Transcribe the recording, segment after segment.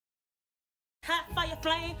Hot fire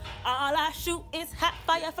flame, all I shoot is hot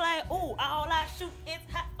fire flame. Ooh, all I shoot is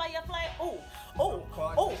hot fire flame. Ooh, ooh,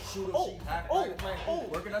 ooh, ooh, ooh,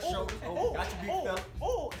 working our shoulders. Oh, got your big fella.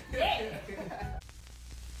 Ooh, yeah.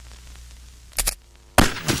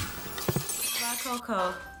 By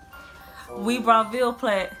Coco, we brought Ville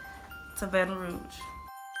Platte to Baton Rouge.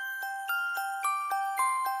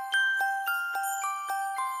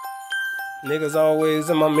 Niggas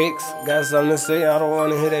always in my mix. Got something to say, I don't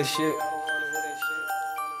wanna hear that shit.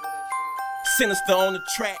 Sinister on the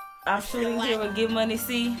track. I'm shooting here with Git Money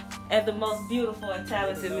C at the most beautiful and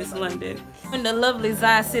talented Miss London in the lovely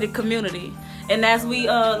Zion City community. And as we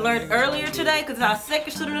learned earlier today, because it's our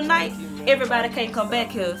second shoot of the night, everybody can't come back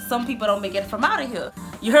here. Some people don't make it from out of here.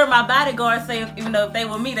 You heard my bodyguard say, even though if they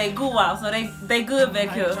were me, they go out, so they good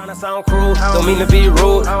back here. Tryna sound cruel, don't mean to be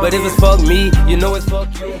rude, but if it's fuck me, you know it's fuck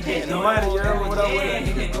you.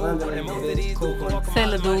 Say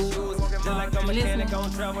little dude.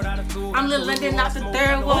 I'm Lil London, not the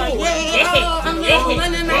third one. Yeah, I'm Lil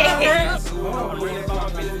London, not the third.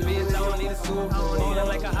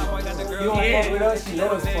 You don't fuck with us, you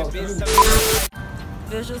know it's fuck you.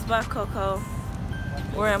 Visuals by Coco.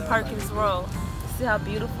 We're in Perkins Road. See how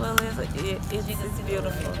beautiful it is? It's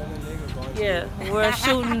beautiful. Yeah, we're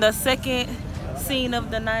shooting the second scene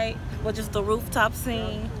of the night, which is the rooftop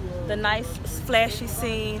scene, the nice flashy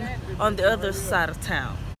scene on the other side of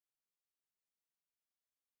town.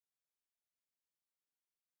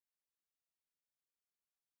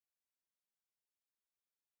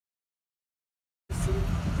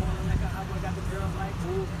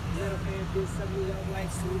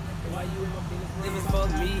 If it's fuck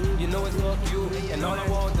me, you know it's fuck you. And all I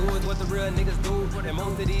wanna do is what the real niggas do. And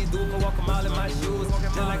most of these dudes can walk a mile in my shoes.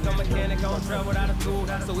 Just like a mechanic, I don't travel without a tool.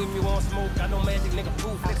 So if you want smoke, I know magic, nigga,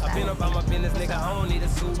 proof. I've been about my business, nigga, I don't need a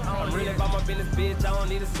suit. I'm really about my business, bitch, I don't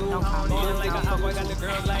need a suit. Feeling like a hot boy, got the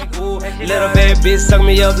girls like, ooh. Little bad bitch, suck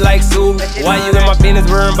me up like soup. Why you in my business,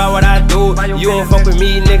 worrying about what I do? You don't fuck with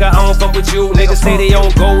me, nigga, I don't fuck with you. Niggas say they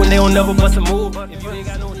don't go and they don't never bust a move. If you ain't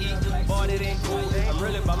got no heat, boy, it ain't cool. I'm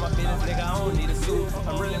really about my business, nigga, I don't need a suit.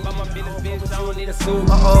 I'm really about my business, bitch, I don't need a suit.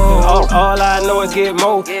 All I know is get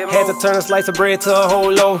more. Had to turn a slice of bread to a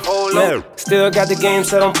whole loaf. Still got the game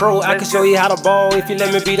set on pro. I can show you how to ball if you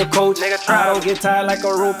let me be the coach. I don't get tired like a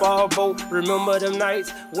rope or a boat. Remember them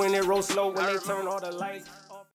nights when it roll slow, when they turn all the lights.